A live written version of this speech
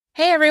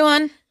Hey,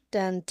 everyone.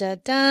 Dun,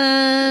 dun,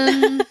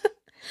 dun.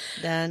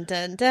 Dun,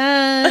 dun,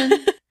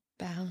 dun.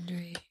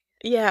 Boundary.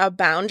 Yeah,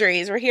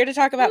 boundaries. We're here to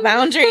talk about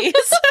boundaries.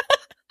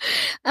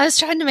 I was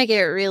trying to make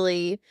it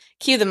really...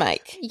 Cue the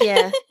mic.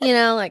 Yeah,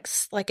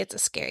 like it's a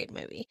scary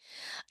movie.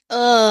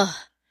 Ugh.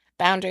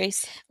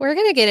 Boundaries. We're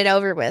going to get it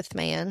over with,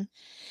 man.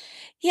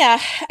 Yeah,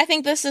 I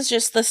think this is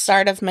just the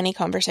start of many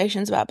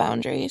conversations about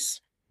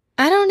boundaries.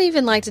 I don't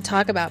even like to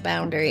talk about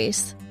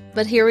boundaries,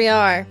 but here we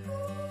are.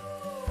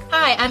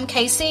 Hi, I'm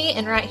Casey,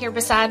 and right here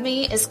beside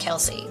me is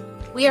Kelsey.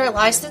 We are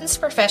licensed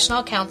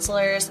professional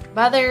counselors,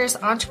 mothers,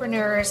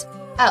 entrepreneurs,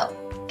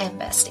 and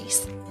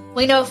besties.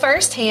 We know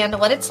firsthand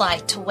what it's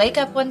like to wake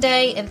up one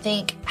day and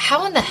think,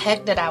 how in the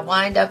heck did I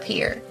wind up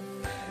here?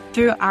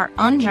 Through our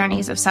own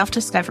journeys of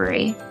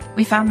self-discovery,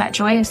 we found that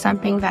joy is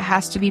something that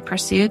has to be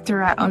pursued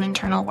through our own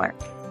internal work.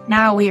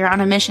 Now we are on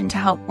a mission to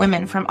help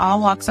women from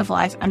all walks of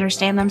life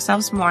understand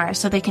themselves more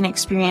so they can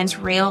experience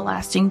real,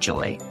 lasting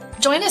joy.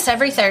 Join us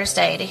every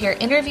Thursday to hear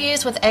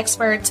interviews with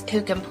experts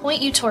who can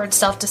point you towards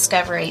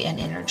self-discovery and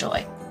inner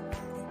joy.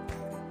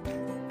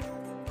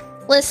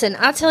 Listen,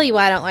 I'll tell you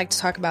why I don't like to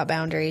talk about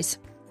boundaries.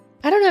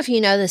 I don't know if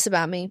you know this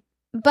about me,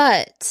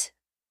 but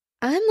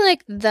I'm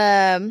like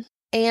the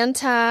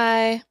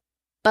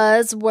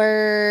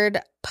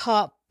anti-buzzword,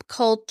 pop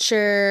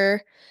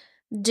culture,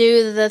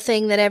 do the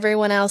thing that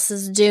everyone else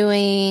is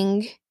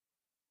doing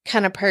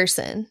kind of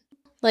person.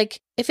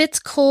 Like, if it's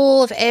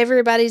cool, if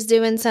everybody's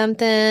doing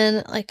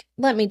something, like,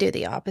 let me do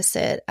the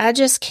opposite. I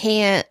just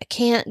can't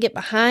get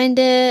behind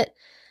it.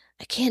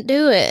 I can't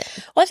do it.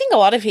 Well, I think a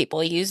lot of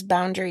people use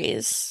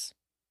boundaries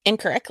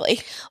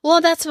incorrectly. Well,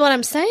 that's what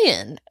I'm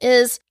saying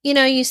is,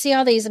 you see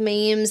all these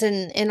memes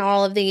and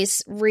all of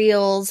these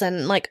reels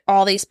and like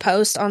all these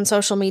posts on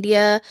social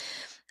media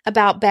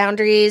about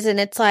boundaries. And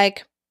it's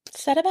like,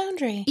 set a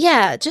boundary.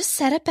 Yeah, just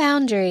set a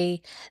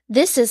boundary.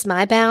 This is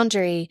my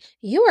boundary.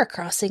 You are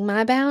crossing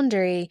my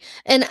boundary.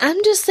 And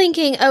I'm just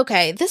thinking,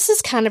 okay, this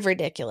is kind of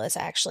ridiculous,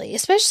 actually,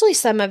 especially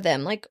some of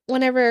them. Like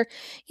whenever,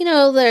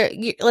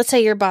 let's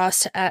say your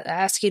boss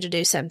asks you to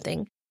do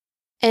something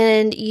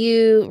and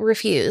you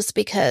refuse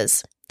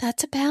because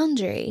that's a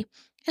boundary.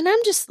 And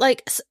I'm just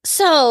like,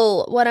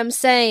 so what I'm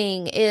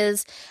saying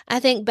is I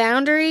think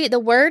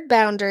the word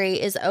boundary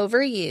is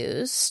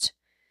overused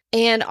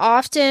and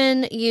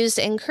often used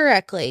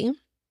incorrectly.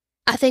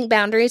 I think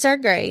boundaries are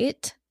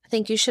great. I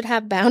think you should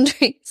have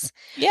boundaries.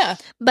 Yeah.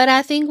 But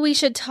I think we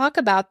should talk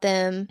about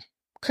them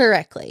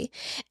correctly.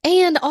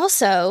 And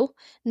also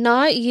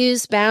not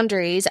use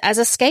boundaries as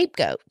a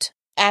scapegoat.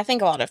 I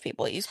think a lot of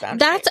people use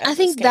boundaries. I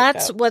think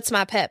that's what's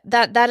my pet.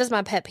 That is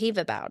my pet peeve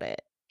about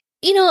it.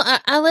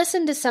 I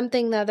listened to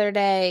something the other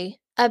day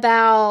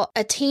about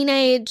a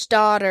teenage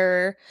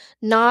daughter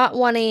not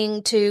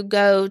wanting to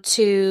go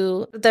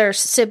to their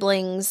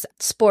siblings'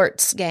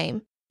 sports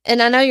game.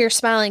 And I know you're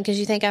smiling because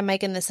you think I'm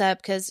making this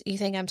up because you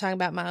think I'm talking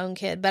about my own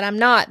kid, but I'm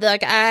not.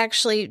 Like, I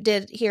actually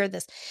did hear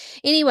this.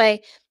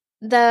 Anyway,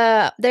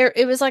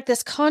 it was like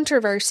this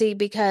controversy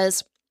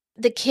because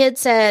the kid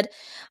said,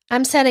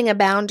 I'm setting a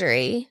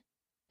boundary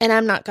and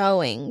I'm not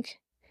going.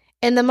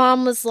 And the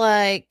mom was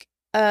like,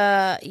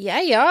 yeah,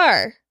 you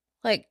are.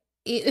 Like,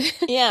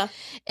 yeah.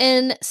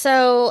 And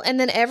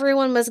then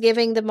everyone was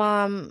giving the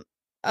mom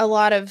a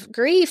lot of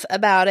grief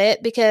about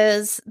it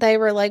because they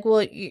were like,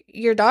 well,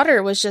 your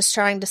daughter was just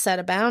trying to set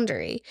a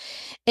boundary.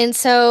 And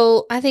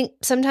so I think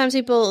sometimes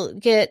people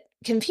get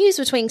confused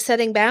between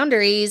setting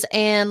boundaries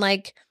and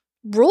like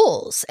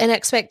rules and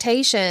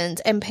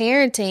expectations and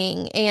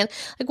parenting. And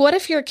like, what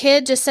if your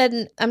kid just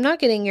said, I'm not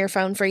getting your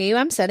phone for you.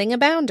 I'm setting a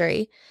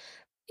boundary.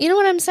 You know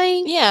what I'm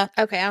saying? Yeah.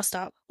 Okay, I'll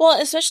stop. Well,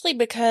 especially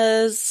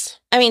because,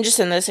 just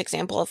in this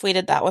example, if we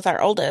did that with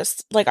our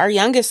oldest, like our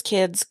youngest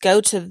kids go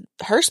to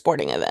her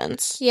sporting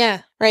events.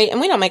 Yeah. Right? And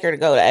we don't make her to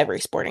go to every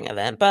sporting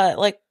event, but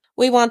like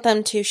we want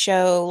them to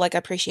show like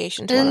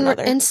appreciation to one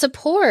another. And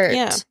support.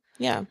 Yeah.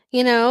 Yeah.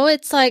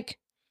 It's like,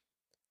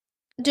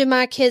 do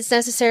my kids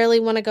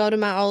necessarily want to go to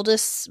my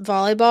oldest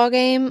volleyball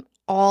game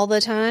all the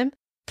time?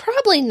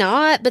 Probably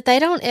not, but they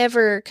don't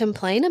ever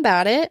complain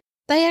about it.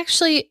 They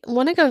actually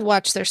want to go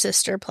watch their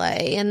sister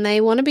play and they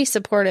want to be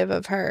supportive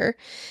of her.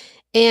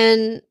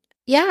 And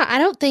yeah, I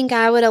don't think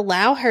I would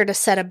allow her to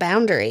set a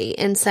boundary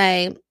and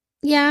say,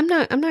 yeah,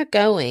 I'm not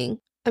going.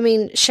 I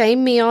mean,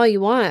 shame me all you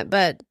want,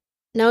 but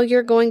no,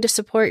 you're going to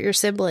support your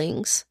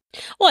siblings.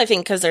 Well, I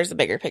think because there's a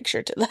bigger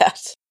picture to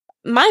that.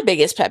 My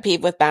biggest pet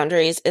peeve with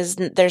boundaries is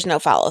there's no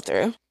follow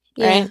through,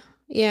 right?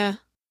 Yeah.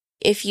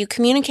 If you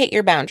communicate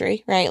your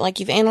boundary, right?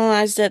 Like you've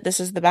analyzed it, this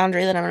is the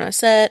boundary that I'm going to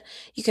set,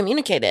 you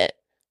communicate it.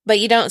 But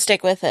you don't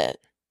stick with it,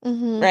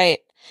 right?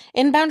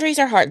 And boundaries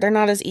are hard. They're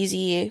not as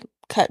easy,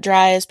 cut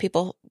dry as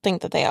people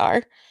think that they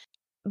are.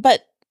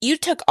 But you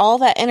took all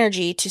that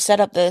energy to set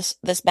up this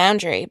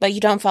boundary, but you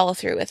don't follow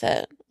through with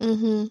it.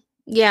 Mm-hmm.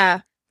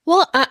 Yeah.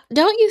 Well,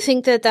 don't you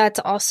think that that's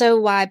also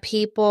why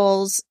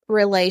people's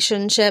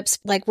relationships,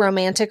 like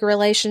romantic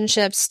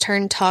relationships,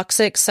 turn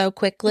toxic so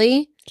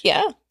quickly?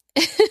 Yeah.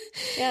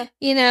 Yeah.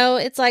 You know,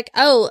 it's like,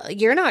 oh,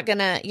 you're not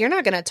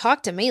gonna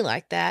talk to me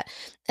like that.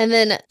 And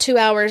then 2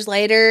 hours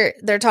later,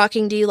 they're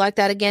talking to you like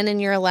that again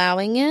and you're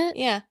allowing it.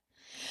 Yeah.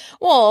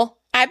 Well,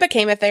 I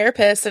became a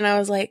therapist and I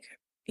was like,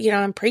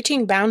 I'm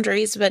preaching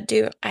boundaries, but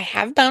do I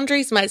have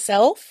boundaries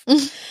myself?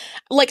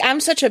 Like,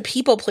 I'm such a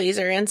people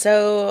pleaser. And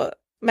so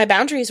my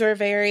boundaries were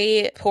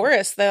very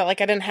porous that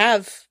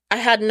I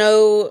had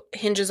no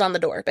hinges on the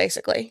door,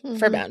 basically,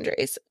 for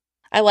boundaries.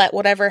 I let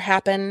whatever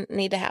happen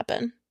need to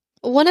happen.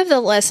 One of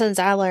the lessons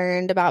I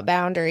learned about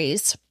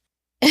boundaries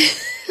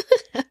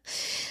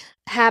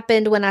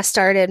happened when I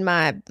started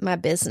my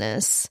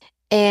business.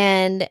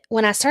 And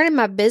when I started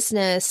my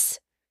business,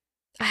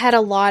 I had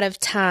a lot of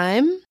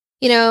time.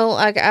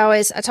 Like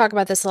I talk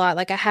about this a lot.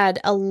 Like I had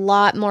a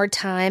lot more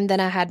time than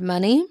I had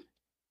money.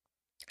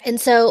 And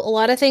so a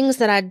lot of things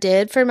that I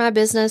did for my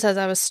business as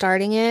I was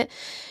starting it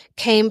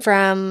came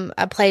from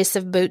a place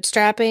of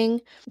bootstrapping.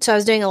 So I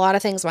was doing a lot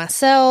of things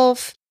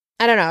myself.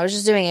 I don't know. I was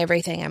just doing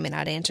everything. I mean,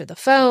 I'd answer the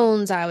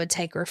phones. I would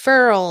take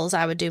referrals.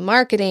 I would do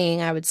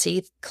marketing. I would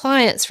see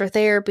clients for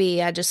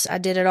therapy. I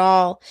did it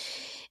all.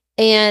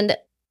 And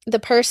the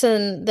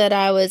person that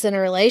I was in a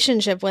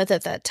relationship with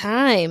at that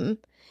time,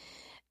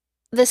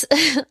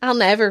 I'll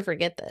never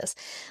forget this.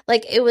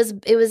 Like it was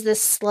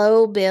this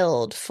slow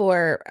build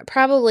for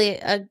probably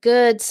a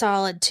good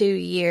solid 2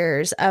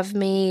 years of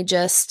me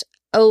just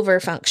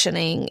over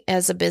functioning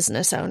as a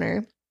business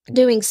owner,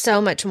 doing so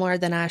much more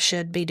than I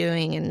should be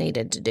doing and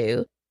needed to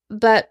do.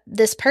 But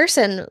this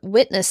person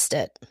witnessed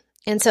it.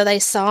 And so they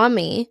saw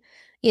me,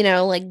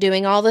 like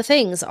doing all the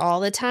things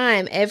all the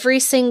time. Every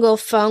single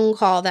phone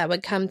call that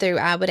would come through,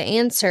 I would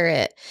answer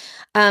it.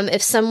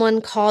 If someone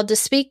called to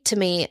speak to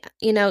me,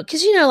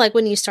 because, like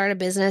when you start a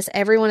business,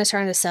 everyone is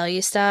trying to sell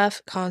you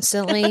stuff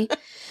constantly.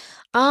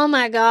 Oh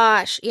my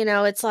gosh.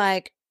 It's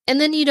like,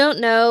 and then you don't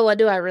know,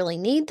 do I really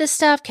need this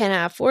stuff? Can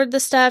I afford the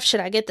stuff?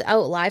 Should I get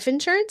life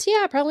insurance?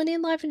 Yeah, I probably need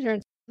life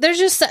insurance. There's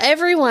just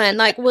everyone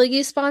like, will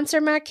you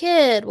sponsor my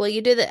kid? Will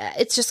you do that?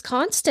 It's just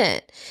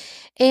constant.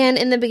 And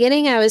in the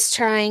beginning, I was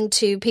trying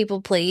to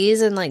people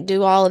please and like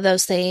do all of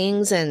those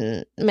things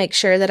and make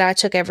sure that I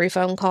took every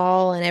phone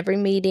call and every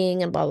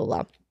meeting and blah, blah,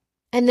 blah.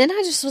 And then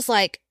I just was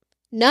like,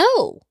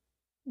 no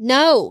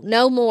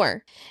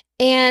more.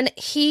 And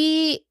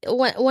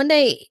one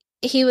day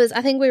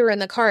I think we were in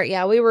the car.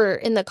 Yeah, we were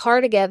in the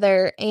car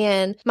together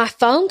and my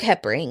phone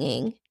kept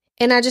ringing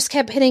and I just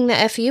kept hitting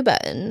the FU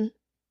button.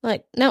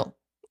 Like, no.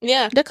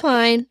 Yeah.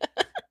 Decline.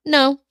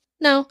 No.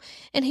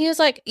 And he was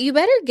like, you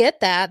better get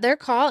that. They're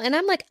calling. And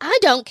I'm like, I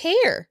don't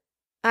care.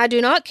 I do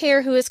not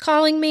care who is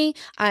calling me.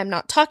 I'm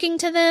not talking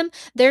to them.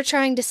 They're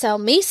trying to sell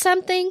me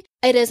something.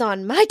 It is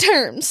on my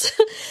terms.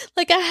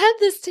 Like I had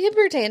this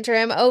temper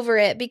tantrum over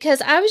it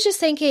because I was just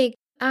thinking,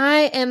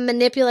 I am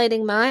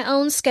manipulating my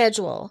own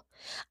schedule.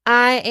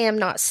 I am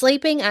not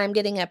sleeping. I'm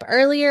getting up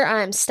earlier.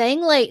 I'm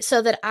staying late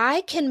so that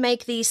I can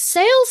make these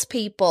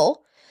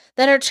salespeople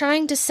that are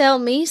trying to sell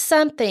me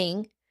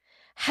something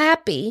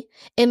happy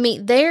and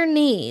meet their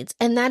needs.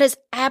 And that is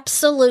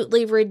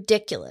absolutely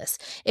ridiculous.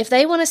 If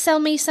they want to sell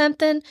me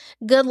something,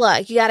 good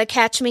luck. You got to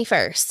catch me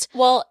first.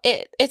 Well,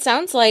 it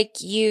sounds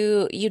like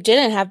you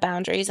didn't have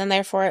boundaries and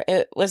therefore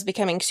it was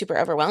becoming super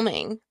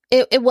overwhelming.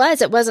 It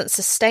wasn't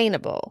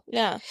sustainable.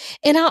 Yeah.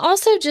 And I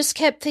also just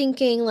kept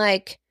thinking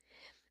like,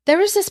 there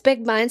was this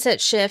big mindset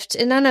shift.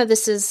 And I know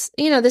this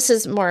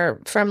is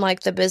more from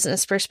like the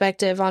business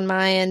perspective on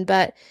my end,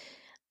 but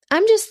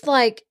I'm just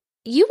like,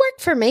 you work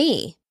for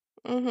me.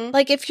 Mm-hmm.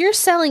 Like if you're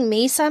selling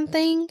me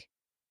something,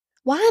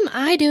 why am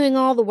I doing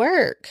all the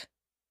work?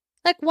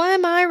 Like, why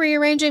am I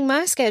rearranging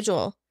my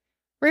schedule?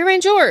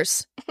 Rearrange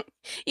yours.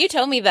 You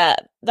told me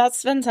that.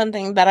 That's been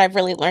something that I've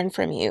really learned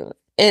from you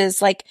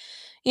is like,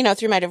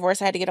 through my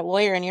divorce, I had to get a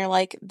lawyer and you're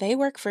like, they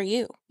work for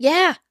you.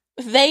 Yeah.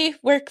 They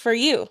work for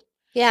you.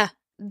 Yeah.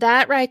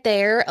 That right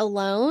there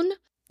alone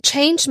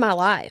changed my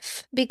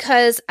life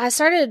because I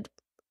started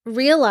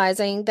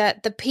realizing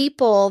that the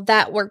people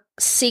that were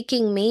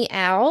seeking me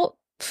out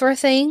for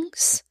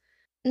things,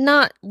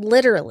 not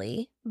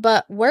literally,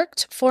 but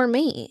worked for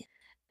me.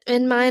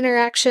 And my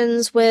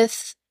interactions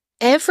with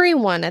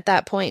everyone at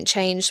that point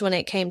changed when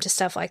it came to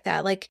stuff like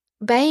that. Like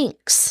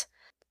banks,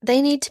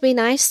 they need to be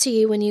nice to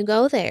you when you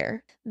go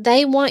there.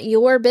 They want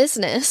your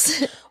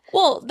business.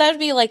 Well, that'd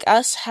be like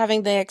us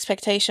having the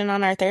expectation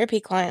on our therapy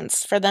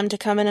clients for them to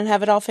come in and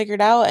have it all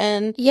figured out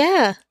and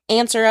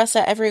answer us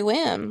at every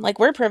whim. Like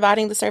we're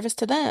providing the service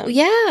to them.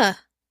 Yeah.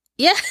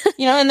 Yeah.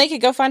 And they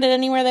could go find it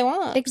anywhere they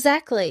want.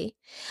 Exactly.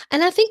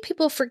 And I think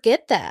people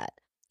forget that.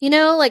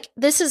 Like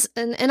this is,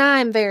 and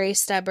I'm very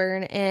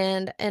stubborn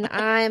and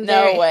I'm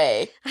No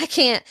way. I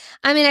can't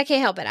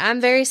help it.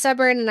 I'm very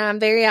stubborn and I'm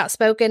very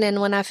outspoken.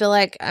 And when I feel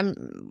like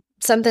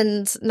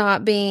something's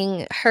not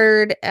being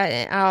heard,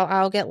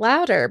 I'll get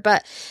louder.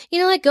 But,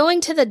 like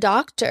going to the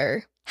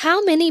doctor,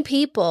 how many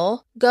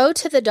people go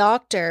to the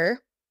doctor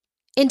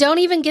and don't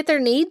even get their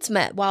needs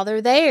met while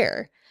they're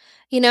there?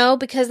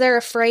 because they're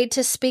afraid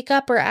to speak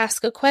up or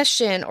ask a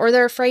question, or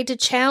they're afraid to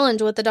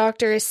challenge what the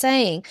doctor is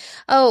saying.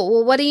 Oh,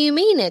 well, what do you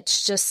mean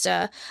it's just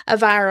a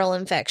viral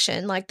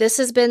infection? Like, this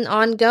has been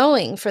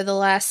ongoing for the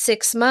last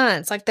 6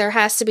 months. Like, there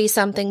has to be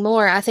something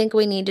more. I think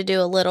we need to do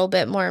a little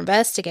bit more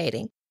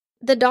investigating.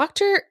 The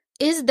doctor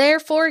is there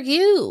for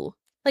you.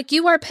 Like,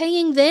 you are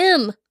paying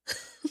them.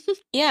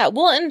 Yeah,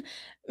 well, and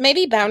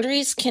maybe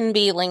boundaries can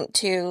be linked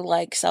to,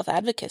 like,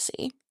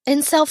 self-advocacy.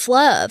 And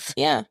self-love.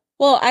 Yeah.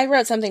 Well, I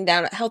wrote something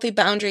down. Healthy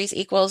boundaries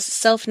equals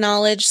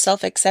self-knowledge,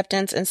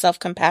 self-acceptance, and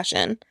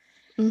self-compassion.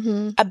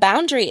 Mm-hmm. A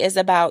boundary is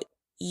about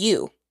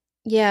you.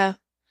 Yeah.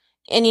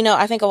 And,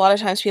 I think a lot of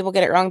times people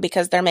get it wrong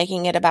because they're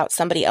making it about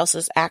somebody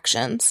else's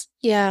actions.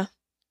 Yeah.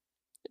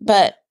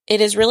 But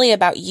it is really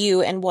about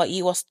you and what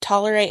you will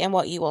tolerate and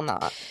what you will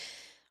not.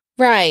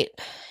 Right.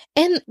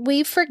 And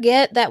we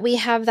forget that we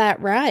have that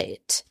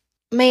right.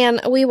 Man,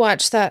 we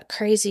watched that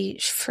crazy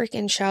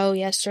freaking show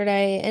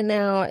yesterday, and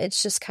now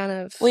it's just kind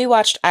of... We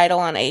watched Idol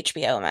on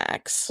HBO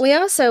Max. We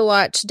also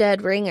watched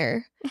Dead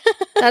Ringer.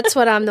 That's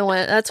what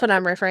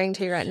I'm referring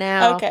to right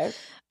now.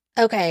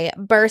 Okay,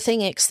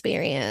 birthing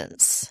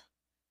experience.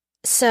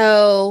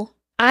 So,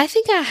 I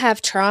think I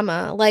have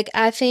trauma. Like,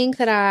 I think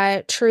that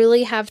I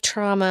truly have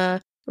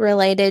trauma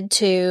related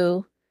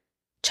to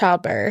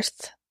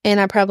childbirth, and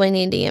I probably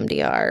need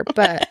EMDR,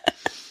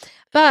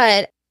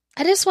 but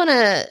I just want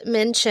to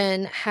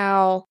mention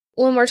how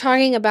when we're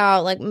talking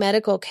about like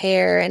medical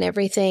care and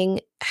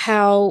everything,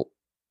 how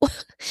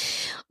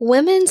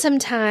women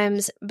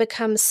sometimes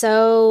become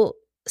so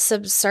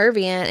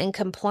subservient and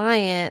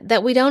compliant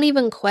that we don't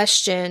even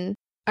question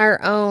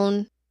our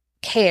own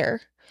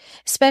care,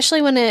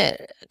 especially when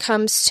it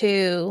comes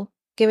to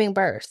giving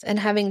birth and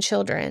having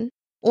children.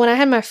 When I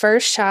had my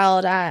first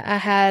child, I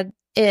had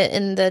it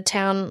in the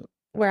town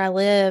where I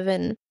live,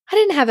 and I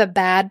didn't have a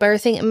bad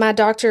birthing. My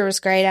doctor was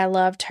great. I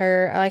loved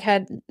her. I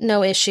had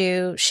no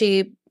issue.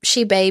 She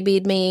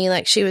babied me.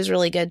 Like, she was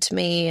really good to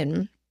me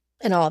and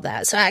all of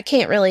that. So I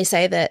can't really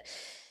say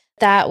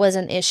that was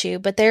an issue,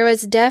 but there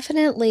was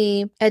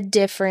definitely a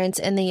difference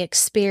in the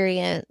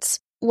experience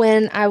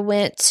when I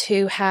went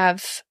to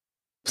have,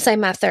 say,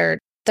 my third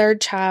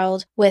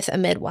child with a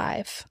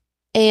midwife.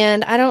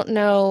 And I don't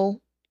know,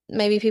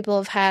 maybe people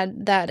have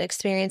had that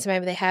experience,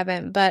 maybe they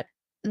haven't, but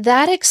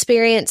that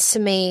experience to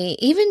me,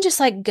 even just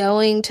like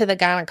going to the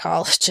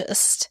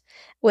gynecologist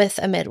with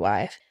a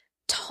midwife,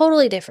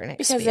 totally different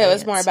experience. Because it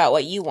was more about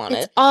what you wanted.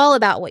 It's all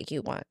about what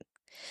you want.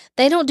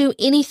 They don't do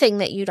anything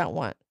that you don't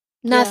want.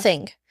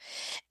 Nothing.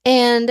 Yeah.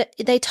 And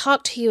they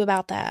talk to you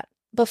about that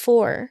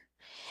before.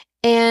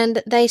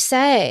 And they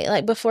say,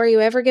 like, before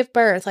you ever give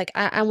birth, like,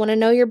 I want to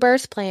know your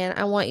birth plan.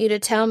 I want you to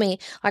tell me,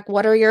 like,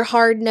 what are your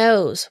hard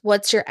no's?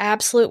 What's your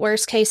absolute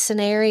worst case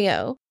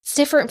scenario? It's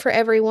different for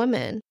every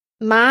woman.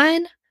 My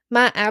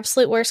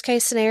absolute worst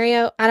case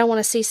scenario, I don't want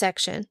a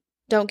C-section.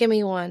 Don't give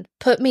me one.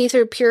 Put me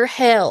through pure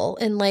hell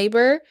in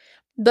labor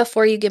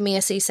before you give me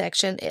a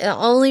C-section. The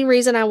only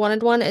reason I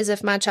wanted one is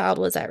if my child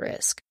was at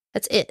risk.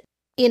 That's it.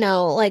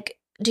 Like,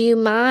 do you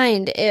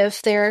mind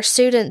if there are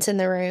students in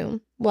the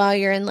room while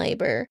you're in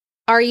labor?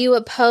 Are you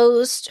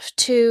opposed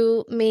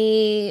to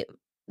me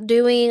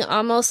doing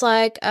almost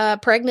like a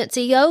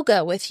pregnancy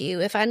yoga with you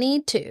if I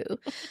need to?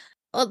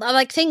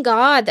 Like, thank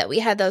God that we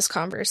had those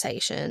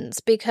conversations,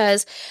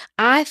 because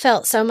I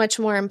felt so much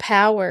more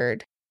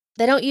empowered.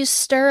 They don't use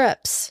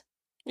stirrups.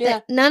 Yeah.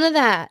 None of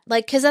that.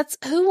 Like, because that's,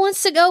 who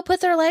wants to go put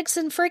their legs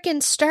in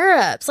freaking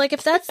stirrups? Like,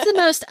 if that's the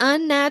most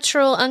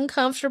unnatural,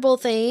 uncomfortable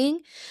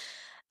thing,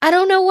 I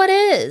don't know what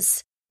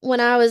is. When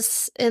I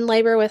was in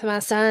labor with my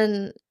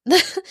son,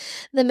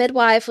 the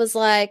midwife was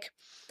like,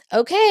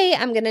 okay,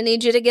 I'm going to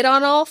need you to get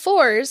on all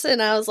fours. And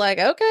I was like,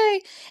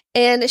 okay.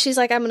 And she's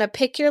like, I'm going to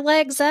pick your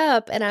legs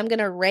up and I'm going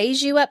to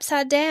raise you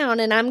upside down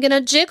and I'm going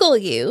to jiggle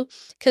you,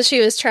 because she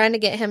was trying to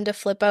get him to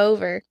flip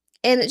over.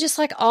 And just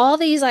like all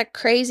these like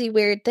crazy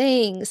weird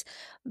things.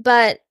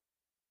 But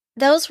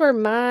those were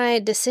my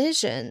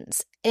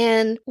decisions.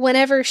 And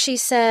whenever she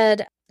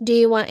said, do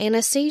you want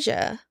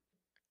anesthesia?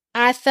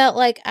 I felt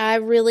like I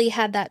really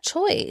had that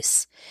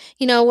choice.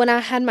 When I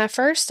had my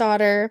first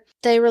daughter,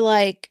 they were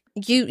like,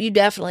 you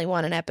definitely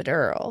want an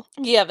epidural.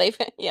 Yeah,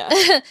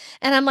 yeah.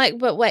 And I'm like,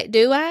 but wait,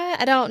 do I?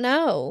 I don't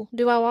know.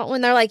 Do I want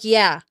one? They're like,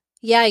 yeah,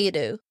 you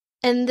do.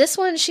 And this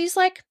one, she's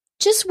like,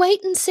 just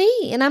wait and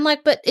see. And I'm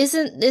like, but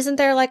isn't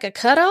there like a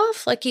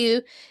cutoff? Like,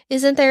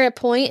 isn't there a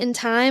point in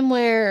time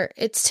where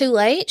it's too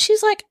late?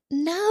 She's like,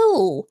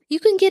 no,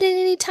 you can get it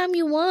anytime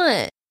you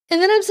want.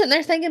 And then I'm sitting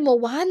there thinking, well,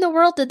 why in the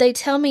world did they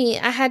tell me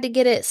I had to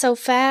get it so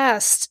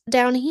fast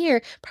down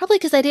here? Probably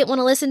because they didn't want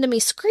to listen to me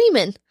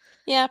screaming.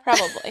 Yeah,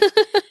 probably.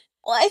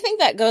 Well, I think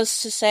that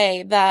goes to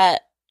say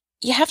that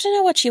you have to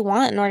know what you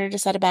want in order to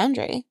set a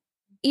boundary.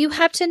 You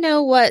have to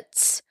know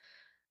what's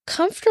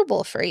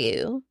comfortable for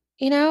you.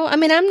 I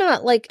mean, I'm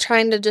not like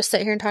trying to just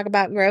sit here and talk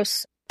about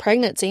gross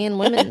pregnancy and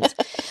women's,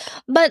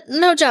 but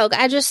no joke.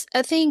 I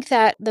think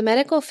that the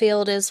medical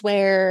field is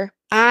where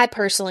I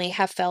personally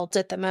have felt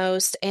it the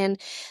most.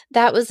 And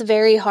that was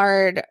very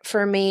hard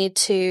for me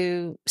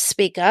to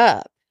speak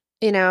up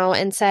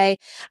and say,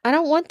 I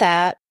don't want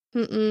that.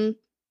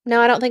 No,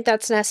 I don't think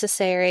that's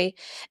necessary.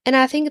 And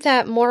I think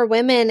that more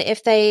women,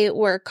 if they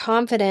were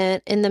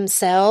confident in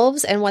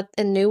themselves and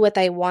knew what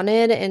they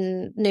wanted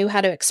and knew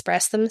how to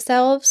express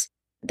themselves,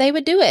 they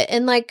would do it.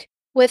 And like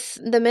with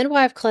the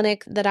midwife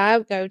clinic that I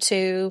go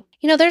to,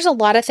 there's a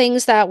lot of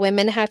things that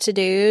women have to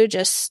do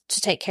just to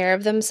take care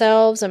of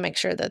themselves and make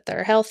sure that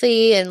they're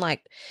healthy, and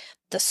like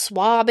the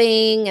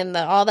swabbing and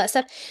all that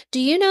stuff. Do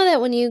you know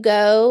that when you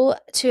go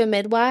to a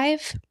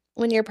midwife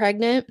when you're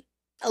pregnant,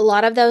 a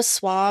lot of those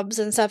swabs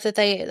and stuff that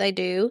they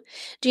do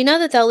you know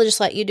that they'll just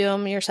let you do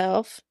them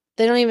yourself?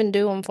 They don't even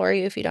do them for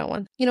you if you don't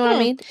want. You know what I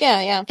mean?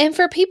 Yeah. And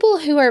for people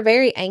who are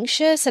very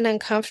anxious and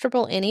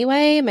uncomfortable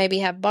anyway, maybe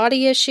have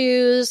body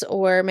issues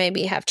or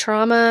maybe have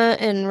trauma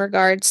in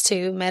regards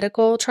to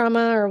medical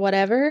trauma or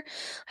whatever,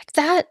 like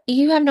that,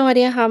 you have no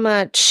idea how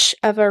much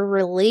of a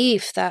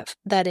relief that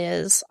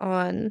is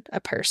on a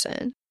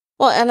person.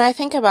 Well, and I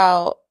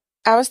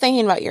was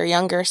thinking about your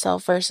younger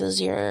self versus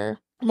your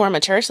more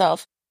mature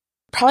self.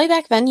 Probably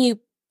back then you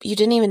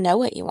didn't even know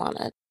what you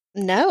wanted.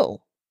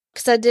 No.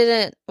 Because I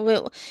didn't,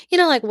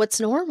 like, what's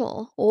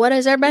normal? What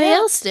does everybody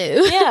else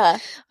do? Yeah.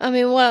 I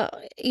mean,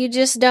 you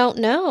just don't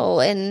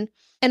know. And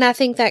I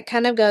think that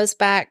kind of goes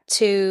back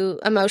to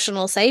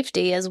emotional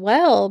safety as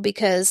well,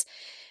 because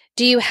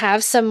do you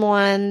have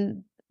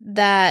someone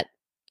that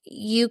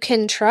you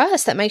can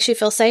trust that makes you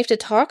feel safe to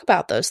talk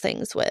about those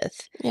things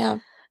with? Yeah.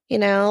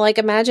 Like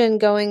imagine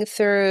going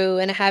through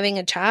and having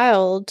a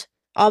child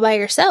all by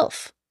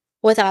yourself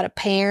without a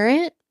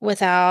parent,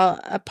 without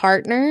a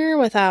partner,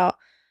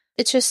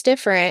 it's just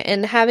different.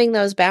 And having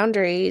those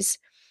boundaries,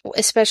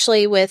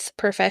 especially with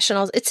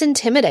professionals, it's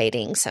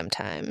intimidating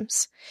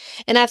sometimes.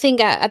 And I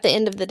think at the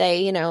end of the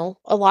day,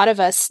 a lot of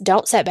us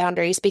don't set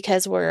boundaries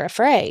because we're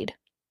afraid.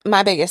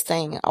 My biggest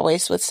thing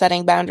always with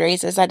setting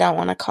boundaries is I don't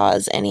want to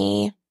cause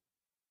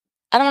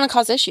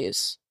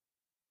issues.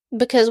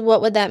 Because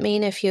what would that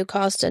mean if you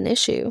caused an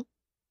issue?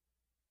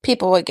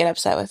 People would get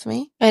upset with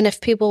me. And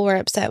if people were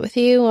upset with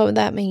you, what would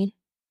that mean?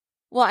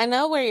 Well, I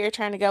know where you're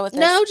trying to go with this.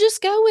 No,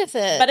 just go with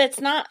it. But it's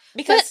not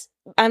because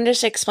I'm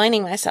just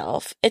explaining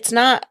myself. It's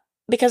not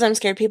because I'm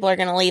scared people are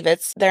going to leave.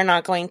 They're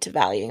not going to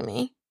value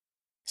me.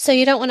 So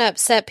you don't want to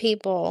upset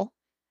people,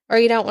 or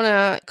you don't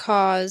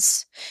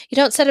want you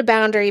don't set a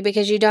boundary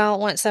because you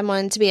don't want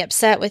someone to be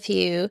upset with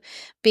you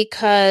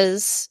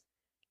because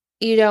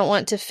you don't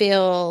want to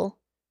feel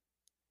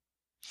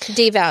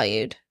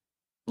devalued.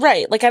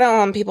 Right. Like I don't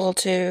want people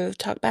to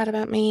talk bad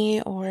about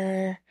me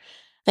or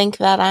think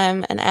that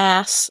I'm an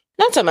ass.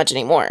 Not so much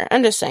anymore.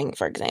 I'm just saying,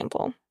 for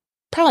example.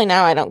 Probably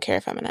now I don't care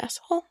if I'm an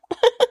asshole.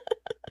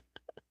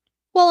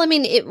 Well, I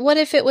mean, what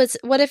if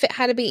it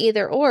had to be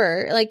either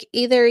or? Like,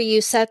 either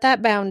you set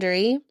that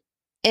boundary,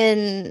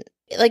 and,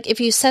 like, if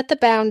you set the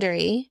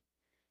boundary,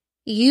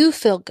 you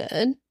feel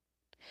good.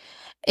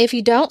 If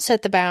you don't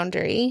set the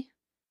boundary,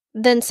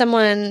 then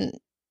someone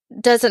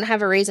doesn't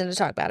have a reason to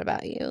talk bad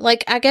about you.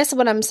 Like, I guess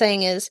what I'm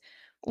saying is,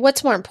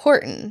 what's more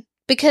important?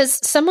 Because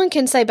someone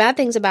can say bad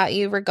things about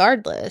you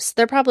regardless.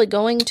 They're probably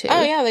going to.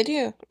 Oh, yeah, they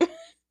do.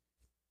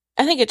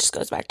 I think it just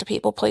goes back to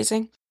people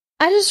pleasing.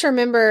 I just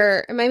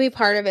remember, maybe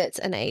part of it's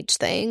an age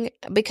thing,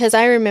 because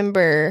I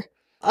remember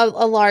a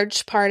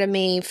large part of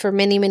me for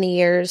many, many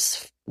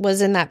years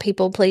was in that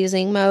people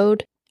pleasing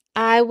mode.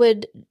 I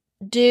would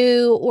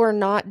do or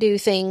not do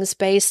things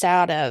based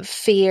out of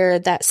fear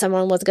that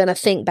someone was going to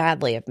think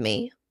badly of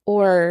me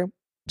or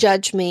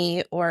judge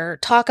me or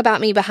talk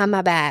about me behind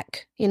my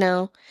back,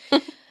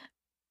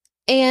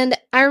 And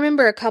I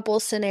remember a couple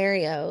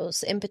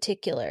scenarios in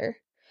particular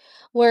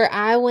where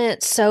I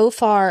went so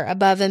far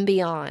above and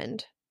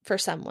beyond for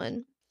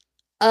someone.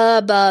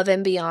 Above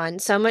and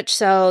beyond. So much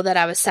so that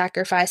I was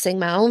sacrificing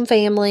my own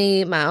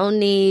family, my own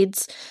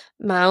needs,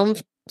 my own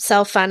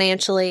self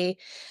financially,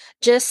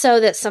 just so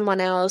that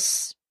someone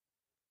else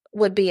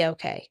would be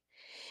okay.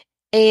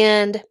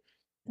 And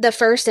the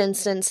first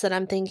instance that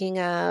I'm thinking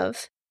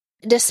of,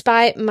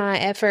 despite my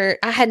effort,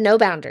 I had no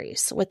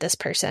boundaries with this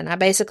person. I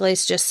basically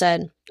just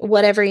said,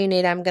 whatever you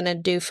need, I'm going to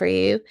do for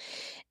you.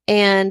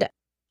 And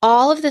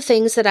all of the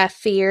things that I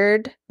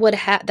feared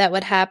that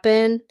would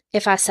happen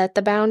if I set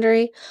the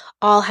boundary,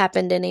 all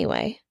happened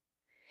anyway.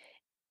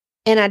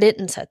 And I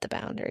didn't set the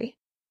boundary.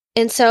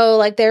 And so,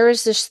 like, there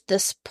was just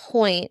this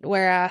point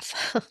where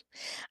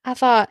I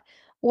thought,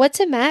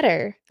 what's it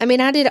matter? I mean,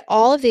 I did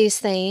all of these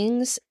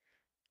things,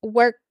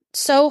 worked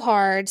so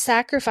hard,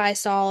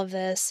 sacrificed all of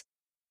this,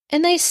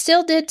 and they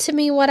still did to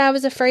me what I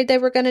was afraid they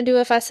were going to do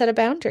if I set a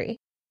boundary.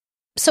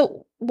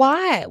 So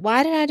why?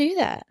 Why did I do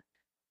that?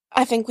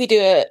 I think we do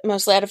it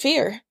mostly out of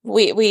fear.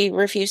 We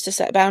refuse to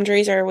set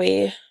boundaries, or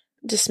we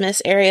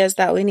dismiss areas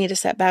that we need to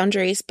set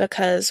boundaries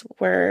because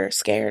we're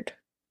scared.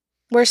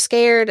 We're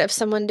scared of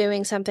someone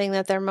doing something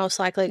that they're most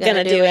likely going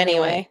to do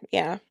anyway.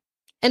 Yeah.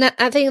 And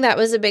I think that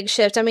was a big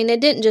shift. I mean,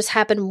 it didn't just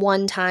happen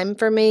one time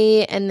for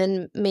me and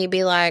then me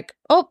be like,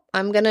 oh,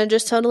 I'm going to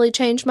just totally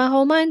change my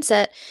whole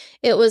mindset.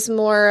 It was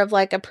more of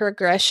like a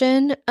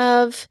progression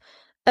of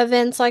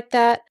events like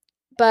that.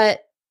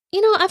 But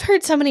I've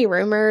heard so many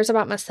rumors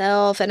about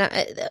myself, and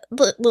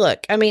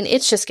look, I mean,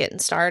 it's just getting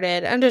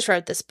started. I just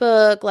wrote this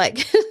book.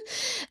 Like,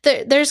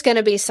 there's going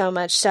to be so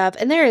much stuff,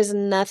 and there is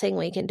nothing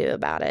we can do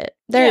about it.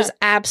 There's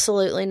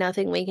absolutely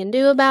nothing we can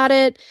do about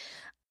it.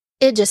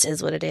 It just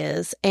is what it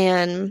is.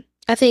 And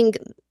I think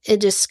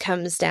it just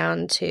comes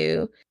down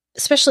to,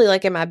 especially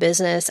like in my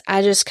business,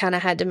 I just kind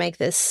of had to make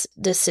this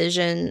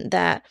decision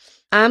that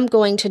I'm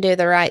going to do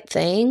the right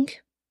thing,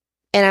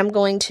 and I'm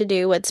going to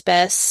do what's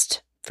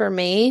best for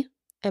me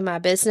and my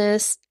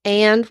business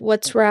and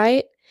what's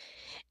right.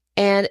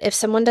 And if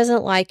someone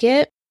doesn't like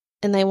it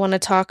and they want to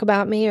talk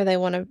about me or they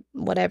want to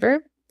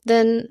whatever,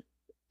 then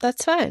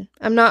that's fine.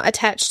 I'm not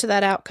attached to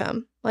that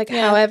outcome. Like,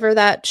 however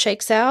that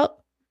shakes out,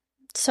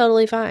 it's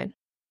totally fine.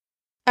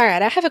 All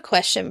right, I have a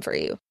question for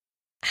you.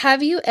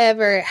 Have you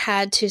ever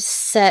had to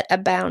set a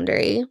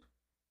boundary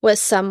with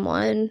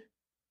someone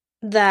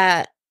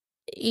that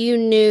you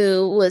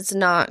knew was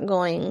not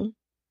going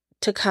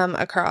to come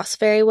across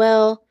very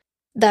well?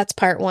 That's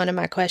part one of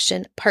my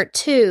question. Part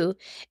two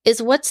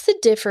is, what's the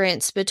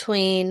difference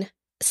between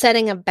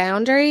setting a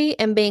boundary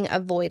and being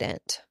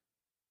avoidant?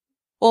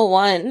 Well,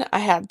 one,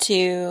 I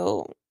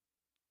think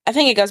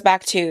it goes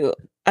back to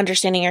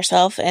understanding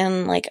yourself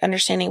and like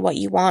understanding what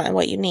you want and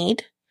what you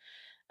need,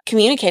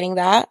 communicating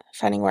that,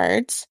 finding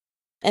words.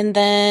 And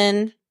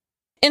then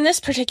in this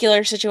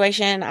particular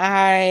situation,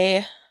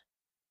 I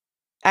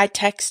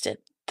texted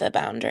the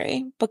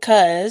boundary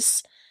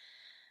because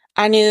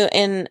I knew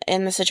in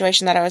the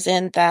situation that I was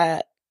in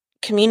that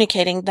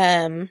communicating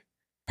them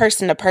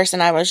person to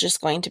person, I was just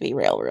going to be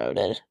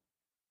railroaded.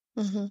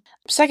 Mm-hmm.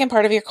 Second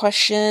part of your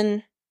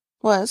question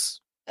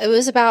was? It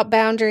was about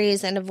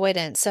boundaries and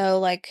avoidance. So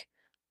like...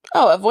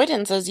 Oh,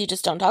 avoidance is you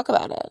just don't talk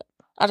about it.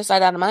 Out of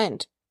sight, out of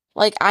mind.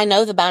 Like, I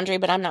know the boundary,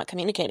 but I'm not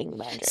communicating the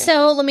boundary.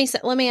 So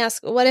let me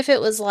ask, what if it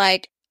was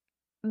like,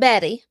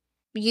 Betty,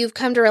 you've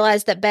come to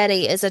realize that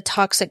Betty is a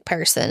toxic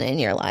person in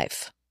your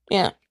life.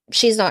 Yeah.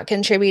 She's not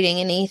contributing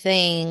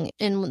anything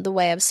in the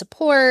way of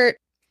support.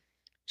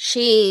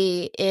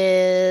 She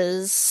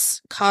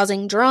is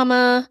causing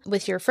drama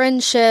with your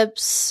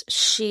friendships.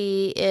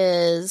 She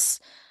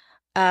is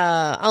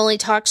only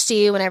talks to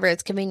you whenever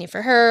it's convenient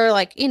for her.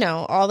 Like,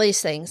 all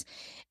these things.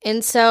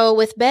 And so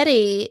with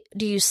Betty,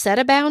 do you set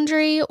a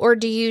boundary, or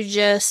do you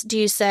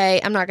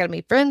say, I'm not going to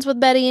be friends with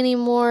Betty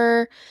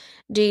anymore?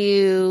 Do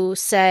you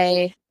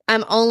say,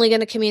 I'm only going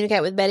to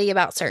communicate with Betty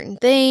about certain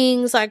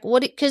things? Like,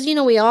 what? Because,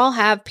 we all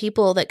have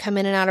people that come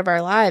in and out of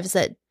our lives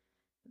that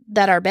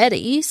are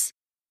Bettys.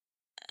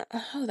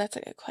 Oh, that's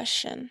a good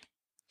question.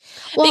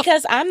 Well,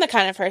 because I'm the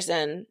kind of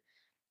person,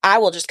 I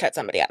will just cut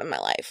somebody out of my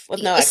life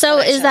with no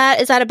explanation. So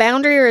is that a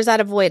boundary, or is that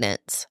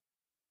avoidance?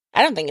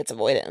 I don't think it's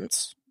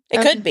avoidance.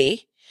 It could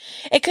be.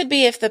 It could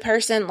be if the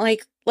person,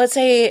 like, let's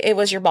say it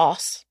was your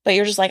boss, but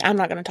you're just like, I'm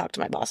not going to talk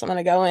to my boss. I'm going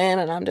to go in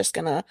and I'm just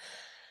going to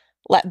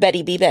let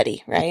Betty be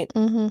Betty, right?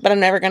 Mm-hmm. But I'm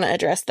never going to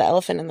address the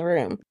elephant in the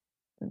room.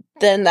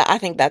 Then I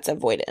think that's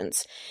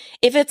avoidance.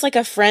 If it's like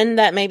a friend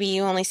that maybe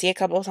you only see a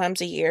couple of times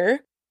a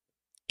year,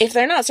 if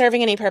they're not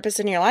serving any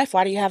purpose in your life,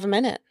 why do you have them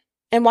in it?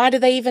 And why do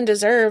they even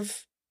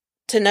deserve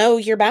to know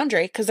your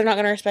boundary? Because they're not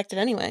going to respect it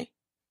anyway.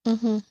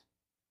 Mm-hmm.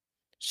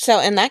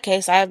 So in that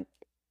case,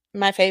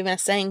 my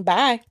famous saying,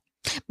 bye.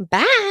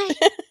 Bye.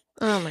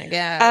 Oh my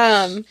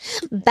god.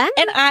 Bye.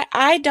 And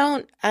I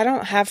don't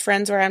have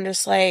friends where I'm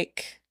just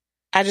like,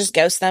 I just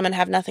ghost them and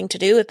have nothing to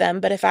do with them.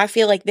 But if I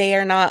feel like they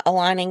are not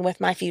aligning with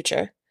my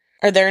future,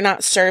 or they're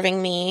not serving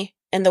me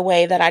in the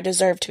way that I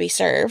deserve to be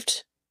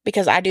served,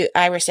 because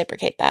I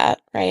reciprocate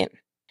that, right?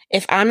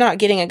 If I'm not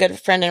getting a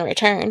good friend in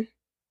return,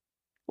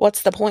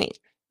 what's the point?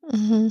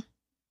 Mm-hmm.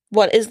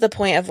 What is the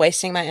point of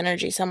wasting my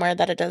energy somewhere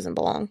that it doesn't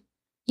belong?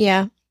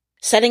 Yeah.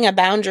 Setting a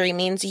boundary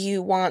means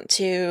you want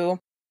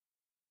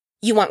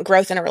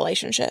growth in a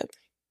relationship.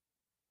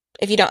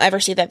 If you don't ever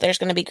see that there's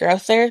going to be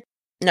growth there,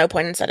 no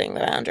point in setting the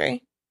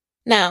boundary.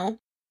 Now,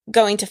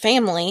 going to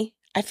family,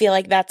 I feel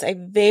like that's a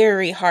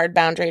very hard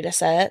boundary to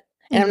set.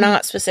 And I'm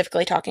not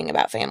specifically talking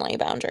about family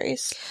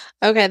boundaries.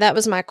 Okay, that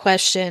was my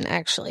question,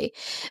 actually.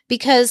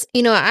 Because,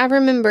 I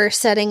remember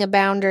setting a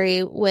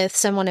boundary with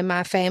someone in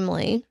my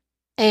family.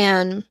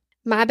 And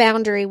my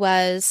boundary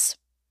was,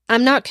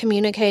 I'm not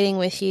communicating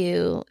with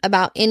you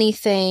about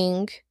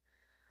anything.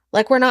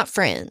 Like, we're not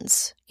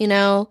friends,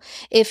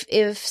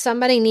 If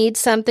somebody needs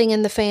something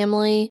in the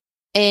family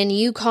and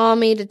you call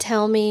me to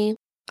tell me,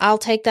 I'll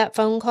take that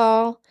phone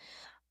call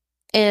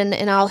and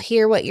I'll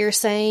hear what you're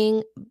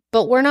saying.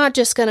 But we're not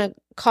just going to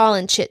call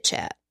and chit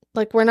chat.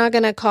 Like, we're not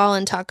going to call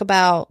and talk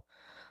about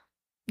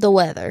the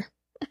weather.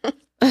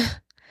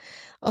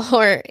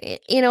 Or,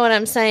 you know what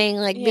I'm saying?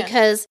 Like,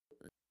 because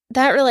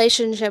that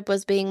relationship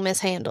was being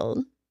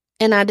mishandled.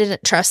 And I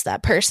didn't trust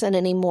that person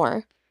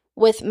anymore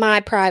with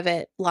my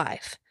private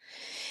life.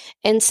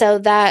 And so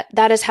that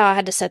is how I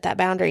had to set that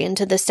boundary. And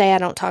to this day, I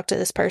don't talk to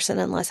this person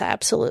unless I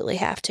absolutely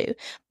have to.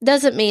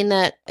 Doesn't mean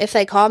that if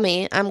they call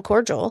me, I'm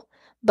cordial,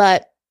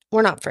 but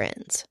we're not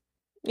friends.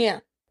 Yeah.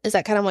 Is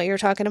that kind of what you're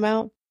talking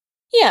about?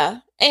 Yeah.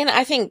 And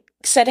I think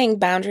setting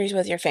boundaries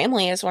with your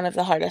family is one of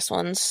the hardest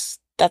ones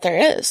that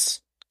there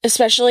is.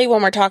 especially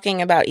when we're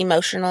talking about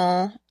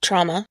emotional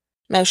trauma,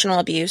 emotional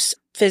abuse,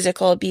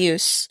 physical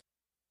abuse.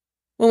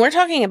 When we're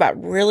talking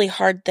about really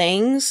hard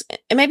things,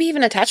 and maybe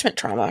even attachment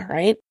trauma,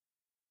 right?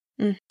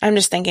 I'm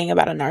just thinking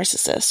about a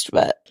narcissist,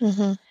 but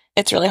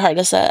it's really hard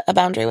to set a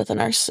boundary with a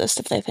narcissist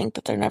if they think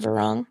that they're never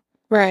wrong.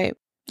 Right.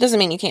 Doesn't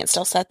mean you can't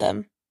still set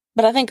them.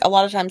 But I think a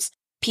lot of times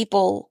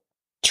people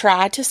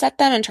try to set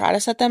them,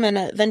 and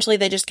eventually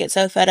they just get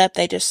so fed up,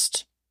 I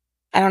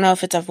don't know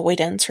if it's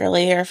avoidance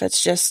really, or if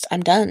it's just,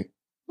 I'm done.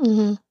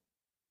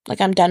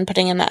 Like, I'm done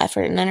putting in that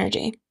effort and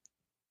energy.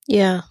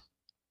 Yeah.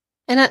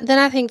 And then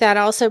I think that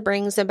also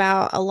brings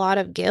about a lot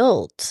of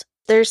guilt.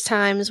 There's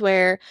times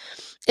where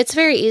it's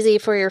very easy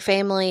for your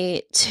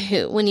family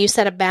to, when you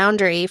set a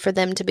boundary, for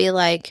them to be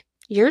like,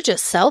 you're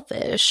just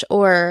selfish.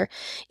 Or,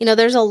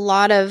 there's a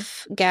lot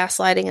of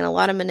gaslighting and a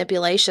lot of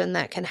manipulation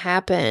that can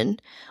happen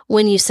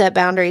when you set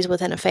boundaries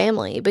within a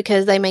family,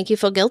 because they make you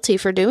feel guilty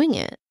for doing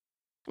it.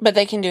 But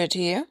they can do it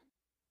to you?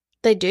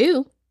 They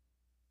do.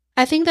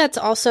 I think that's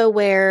also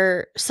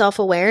where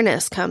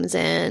self-awareness comes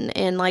in,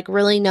 and like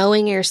really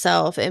knowing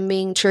yourself and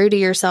being true to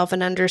yourself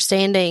and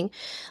understanding,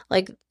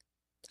 like,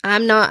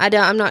 I'm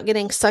not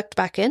getting sucked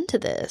back into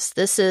this.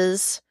 This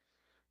is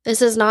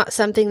not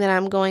something that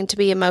I'm going to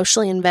be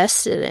emotionally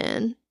invested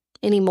in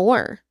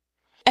anymore.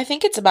 I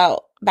think it's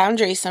about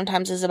boundaries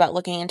sometimes is about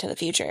looking into the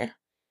future.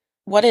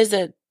 What is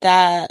it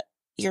that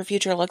your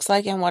future looks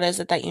like, and what is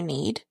it that you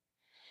need?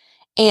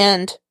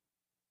 And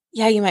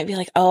yeah, you might be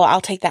like, oh,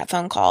 I'll take that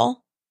phone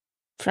call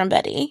from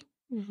Betty.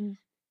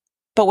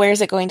 But where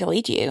is it going to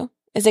lead you?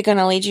 Is it going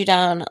to lead you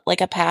down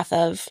like a path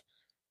of,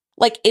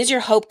 like, is your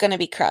hope going to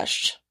be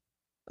crushed?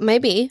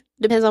 Maybe.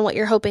 Depends on what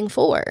you're hoping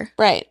for.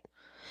 Right.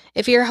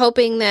 If you're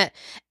hoping that,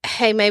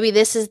 hey, maybe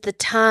this is the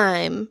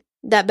time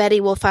that Betty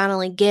will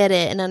finally get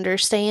it and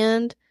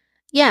understand,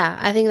 yeah,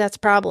 I think that's a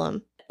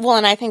problem. Well,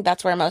 and I think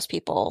that's where most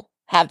people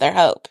have their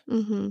hope.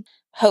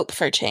 Hope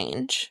for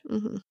change.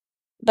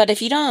 But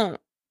if you don't,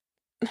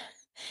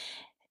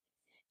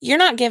 you're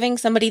not giving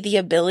somebody the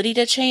ability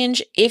to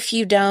change if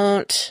you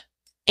don't,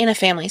 in a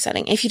family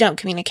setting, if you don't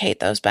communicate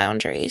those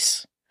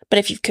boundaries. But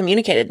if you've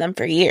communicated them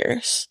for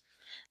years,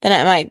 then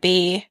it might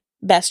be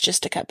best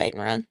just to cut bait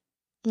and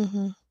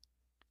run.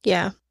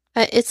 Yeah.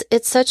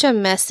 It's such a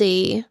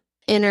messy,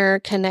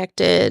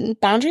 interconnected.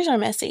 Boundaries are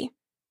messy.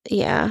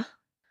 Yeah.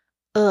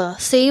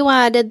 See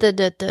why I did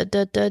the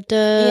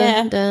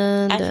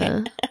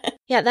Yeah.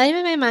 Yeah, that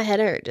even made my head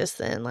hurt just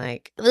then.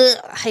 Like, ugh,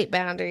 I hate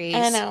boundaries.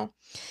 I know.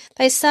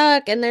 They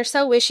suck, and they're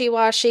so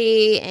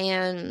wishy-washy,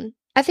 and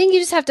I think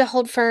you just have to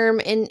hold firm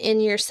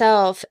in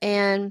yourself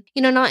and,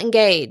 not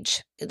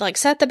engage. Like,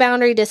 set the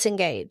boundary,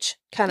 disengage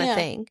kind of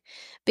thing.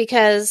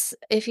 Because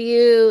if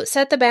you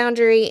set the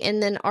boundary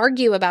and then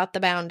argue about the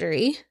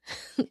boundary,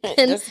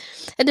 then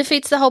it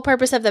defeats the whole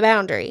purpose of the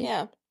boundary.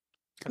 Yeah.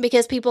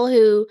 Because people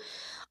who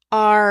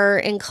are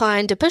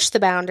inclined to push the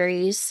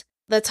boundaries,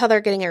 that's how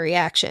they're getting a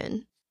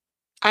reaction.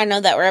 I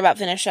know that we're about to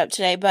finish up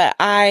today, but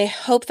I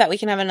hope that we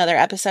can have another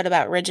episode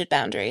about rigid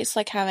boundaries,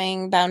 like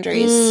having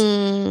boundaries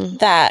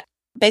that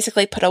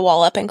basically put a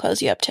wall up and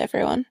close you up to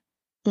everyone.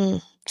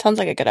 Sounds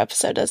like a good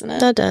episode, doesn't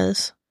it? That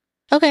does.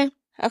 Okay.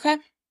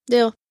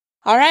 Deal.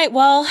 All right.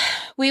 Well,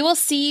 we will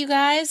see you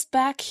guys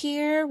back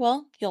here.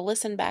 Well, you'll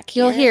listen back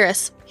here. You'll hear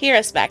us. Hear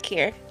us back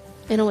here.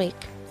 In a week.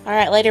 All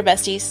right. Later,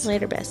 besties.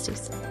 Later,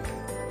 besties.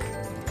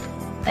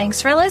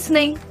 Thanks for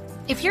listening.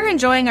 If you're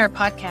enjoying our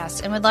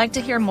podcast and would like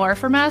to hear more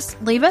from us,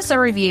 leave us a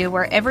review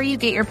wherever you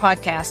get your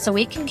podcasts so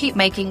we can keep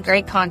making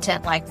great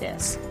content like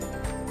this.